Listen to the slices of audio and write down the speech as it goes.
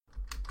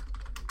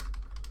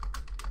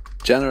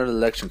General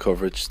election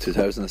coverage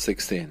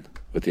 2016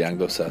 with the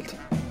Anglo-Celt.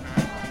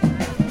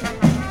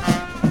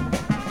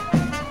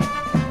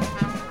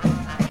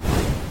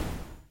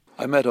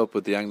 I met up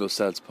with the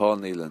Anglo-Celt's Paul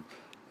Neilan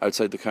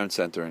outside the count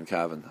centre in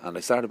Cavan, and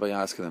I started by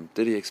asking him,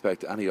 did he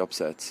expect any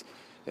upsets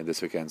in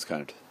this weekend's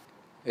count?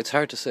 It's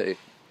hard to say.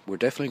 We're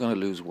definitely going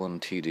to lose one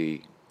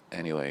TD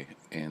anyway,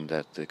 in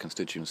that the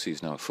constituency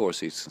is now 4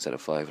 seats instead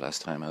of 5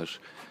 last time out.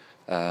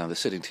 The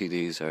sitting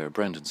TDs are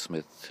Brendan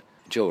Smith,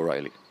 Joe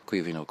O'Reilly,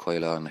 Caoimhín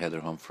O'Quailán,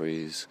 Heather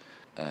Humphreys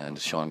and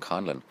Sean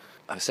Conlon.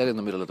 I said in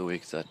the middle of the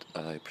week that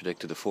I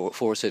predicted the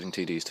four sitting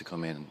TDs to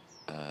come in,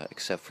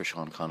 except for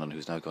Sean Conlon,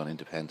 who's now gone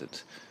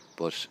independent.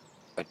 But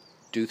I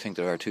do think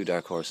there are 2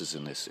 dark horses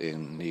in this,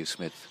 in Niamh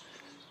Smith,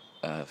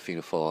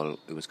 Fianna Fáil,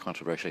 who was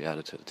controversially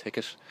added to the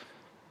ticket,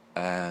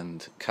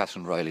 and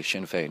Catherine Riley,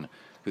 Sinn Féin,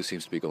 who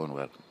seems to be going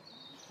well.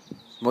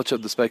 Much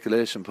of the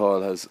speculation,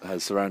 Paul,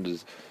 has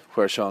surrounded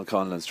where Sean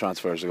Conlon's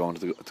transfers are going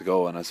to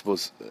go, and I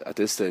suppose at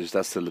this stage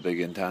that's still a big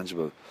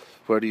intangible.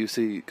 Where do you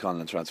see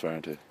Conlon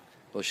transferring to?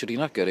 Well, should he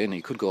not get in,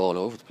 he could go all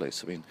over the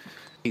place. I mean,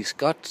 he's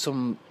got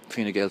some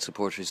Fine Gael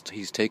supporters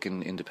he's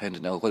taken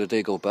independent now. Whether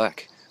they go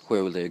back,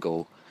 where will they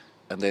go?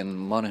 And then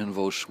Monaghan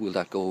vote, will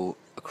that go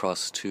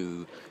across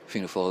to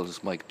Fianna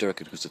Fáil's Mike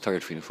Durkin, who's the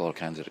third Fianna Fáil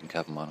candidate in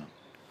Cavan Monaghan?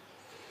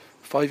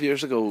 5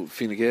 years ago,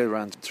 Fine Gael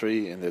ran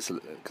 3 in this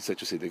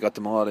constituency. They got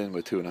them all in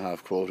with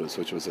 2.5 quotas,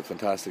 which was a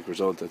fantastic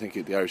result. I think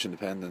the Irish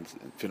Independent,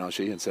 Fionn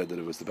Sheehan, said that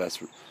it was the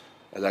best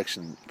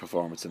election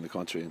performance in the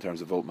country in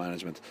terms of vote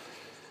management.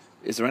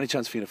 Is there any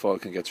chance Fianna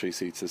Fáil can get 3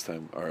 seats this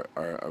time, or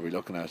are we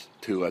looking at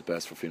 2 at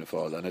best for Fianna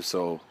Fáil? And if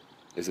so,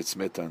 is it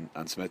Smith and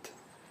Smith?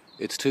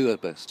 It's 2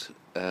 at best.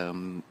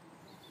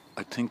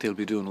 I think they'll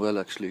be doing well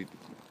actually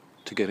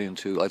to get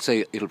into. I'd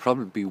say it'll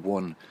probably be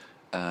 1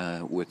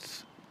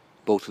 with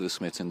both of the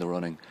Smiths in the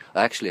running.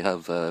 I actually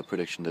have a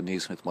prediction that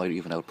Niamh Smith might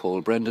even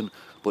outpoll Brendan,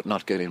 but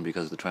not get in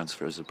because of the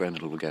transfers that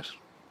Brendan will get.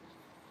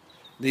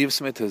 Niamh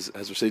Smith has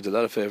received a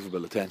lot of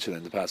favourable attention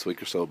in the past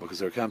week or so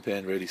because her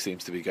campaign really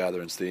seems to be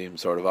gathering steam,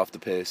 sort of off the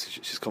pace.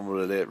 She's come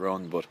with a late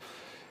run, but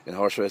in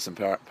horse racing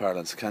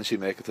parlance, can she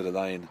make it to the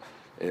line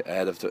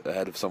ahead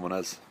of someone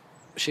else?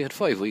 She had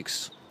 5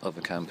 weeks of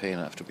a campaign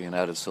after being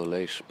added so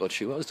late, but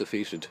she was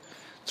defeated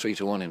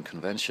 3-1 in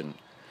convention.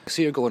 I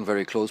see her going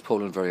very close,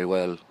 polling very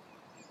well.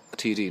 A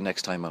TD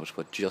next time out,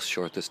 but just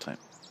short this time.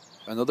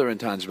 Another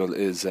intangible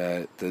is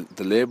the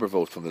Labour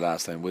vote from the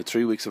last time. With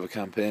 3 weeks of a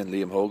campaign,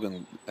 Liam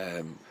Hogan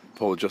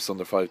polled just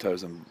under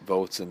 5,000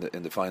 votes in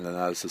the final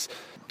analysis.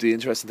 The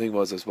interesting thing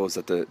was, I suppose,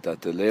 that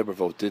the Labour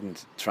vote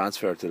didn't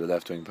transfer to the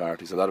left-wing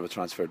parties. A lot of it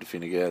transferred to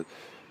Fine Gael.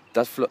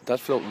 That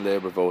floating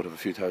Labour vote of a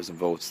few thousand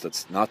votes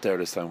that's not there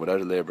this time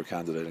without a Labour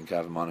candidate in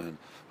Cavan Monaghan,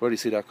 where do you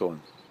see that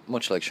going?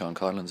 Much like Sean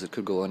Conlon's, it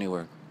could go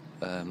anywhere.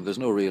 There's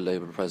no real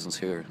Labour presence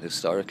here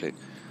historically.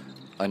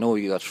 I know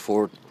you got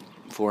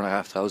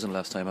 4,500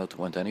 last time out that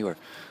went anywhere,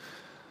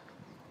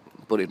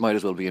 but it might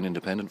as well be an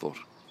independent vote.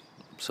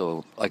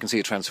 So I can see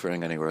it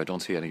transferring anywhere. I don't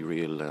see any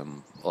real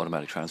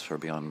automatic transfer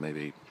beyond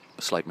maybe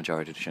a slight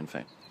majority to Sinn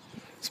Féin.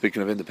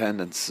 Speaking of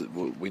independents,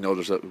 we know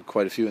there's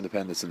quite a few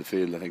independents in the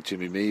field. I think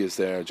Jimmy Mee is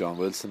there, John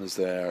Wilson is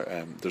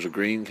there. There's a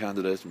Green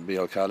candidate,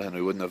 Micheál Callaghan,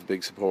 who wouldn't have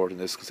big support in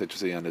this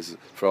constituency and is,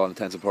 for all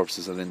intents and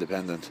purposes, an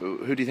independent.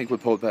 Who do you think will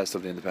poll best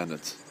of the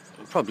independents?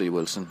 Probably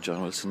Wilson,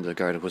 John Wilson, the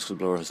Garda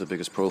whistleblower, has the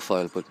biggest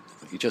profile, but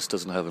he just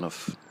doesn't have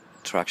enough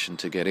traction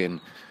to get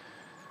in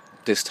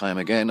this time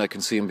again. I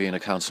can see him being a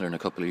councillor in a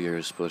couple of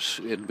years, but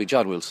it'll be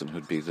John Wilson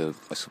who'd be the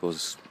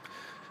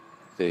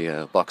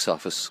box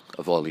office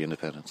of all the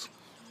independents.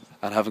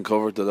 And having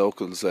covered the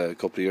locals a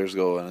couple of years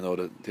ago, and I know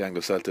that the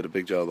Anglo-Celt did a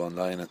big job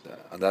online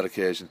on that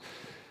occasion,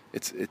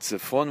 it's a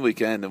fun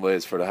weekend in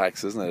ways for the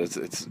hacks, isn't it?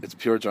 It's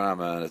pure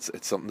drama, and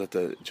it's something that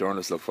the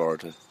journalists look forward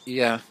to.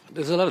 Yeah,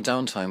 there's a lot of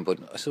downtime, but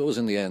I suppose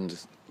in the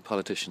end,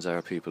 politicians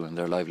are people and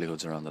their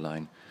livelihoods are on the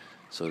line.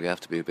 So you have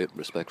to be a bit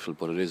respectful,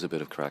 but it is a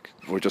bit of crack.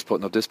 We're just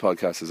putting up this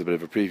podcast as a bit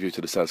of a preview to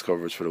the Celts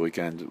coverage for the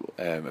weekend.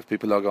 If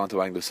people log on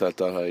to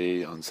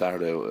Anglo-Celt.ie on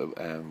Saturday,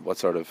 what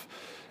sort of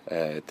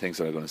things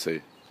are they going to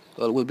see?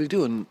 Well, we'll be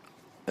doing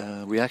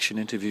reaction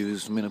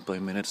interviews, minute by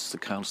minute, the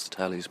counts, the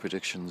tallies,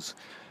 predictions,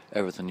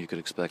 everything you could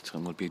expect,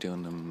 and we'll be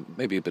doing them,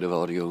 maybe a bit of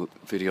audio,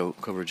 video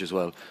coverage as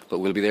well, but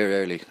we'll be there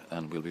early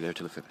and we'll be there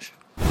till the finish.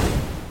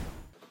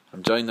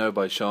 I'm joined now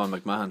by Sean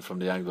McMahon from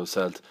the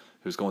Anglo-Celt,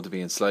 who's going to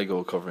be in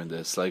Sligo covering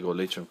the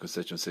Sligo-Leitrim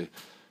constituency.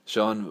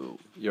 Sean,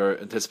 you're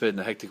anticipating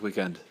a hectic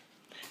weekend?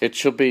 It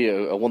should be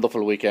a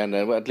wonderful weekend.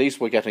 At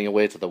least we're getting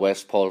away to the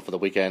West, Paul, for the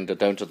weekend,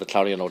 down to the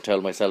Clarion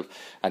Hotel, myself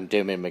and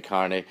Damien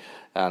McCartney.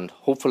 And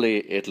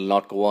hopefully it'll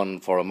not go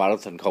on for a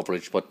marathon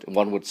coverage, but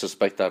one would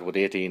suspect that with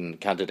 18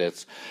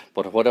 candidates.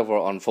 But whatever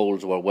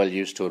unfolds, we're well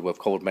used to it. We've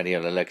covered many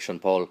an election,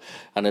 Paul.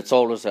 And it's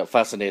always a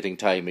fascinating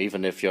time,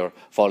 even if you're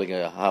falling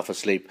half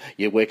asleep.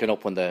 You're waking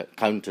up when the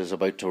count is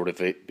about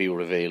to be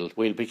revealed.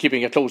 We'll be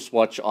keeping a close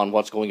watch on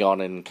what's going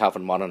on in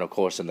Cavan Monaghan, of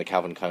course, in the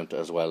Cavan count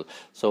as well.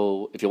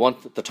 So if you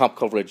want the top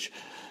coverage,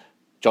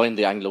 join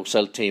the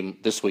Anglo-Celt team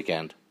this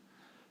weekend.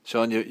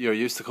 Sean, you're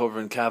used to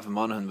covering Cavan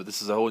Monaghan, but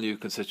this is a whole new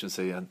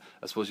constituency, and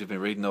I suppose you've been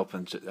reading up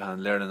and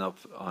learning up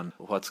on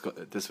what's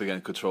this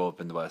weekend could throw up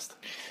in the West.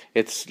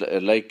 It's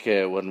like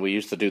when we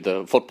used to do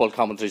the football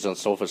commentaries and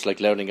stuff. It's like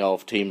learning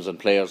off teams and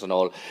players and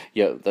all.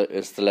 Yeah,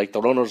 it's like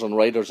the runners and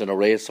riders in a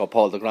race. Or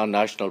Paul, the Grand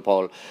National,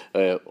 Paul.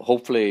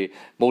 Hopefully,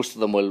 most of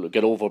them will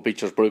get over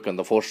Beecher's Brook in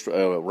the first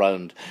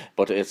round.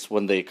 But it's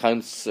when the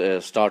counts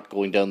start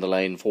going down the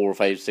line 4,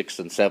 5, 6,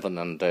 and 7,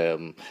 and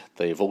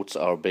the votes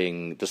are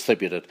being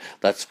distributed.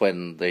 That's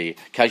when the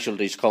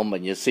casualties come,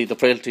 and you see the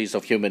frailties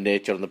of human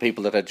nature, and the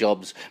people that had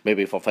jobs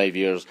maybe for 5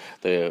 years,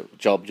 the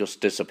job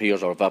just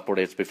disappears or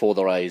evaporates before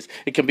their eyes.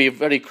 It can be a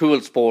very cruel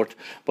sport,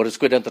 but it's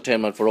good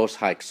entertainment for us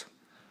hacks.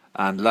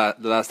 And the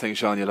last thing,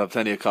 Sean, you'll have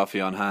plenty of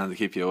coffee on hand to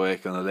keep you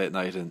awake on a late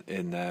night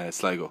in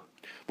Sligo.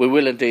 We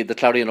will indeed. The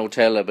Clarion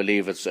Hotel, I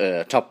believe, is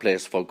a top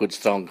place for good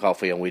strong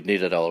coffee, and we'd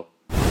need it all.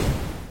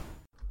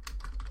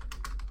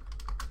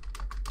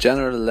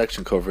 General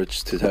election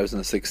coverage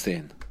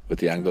 2016 with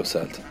the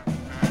Anglo-Celt.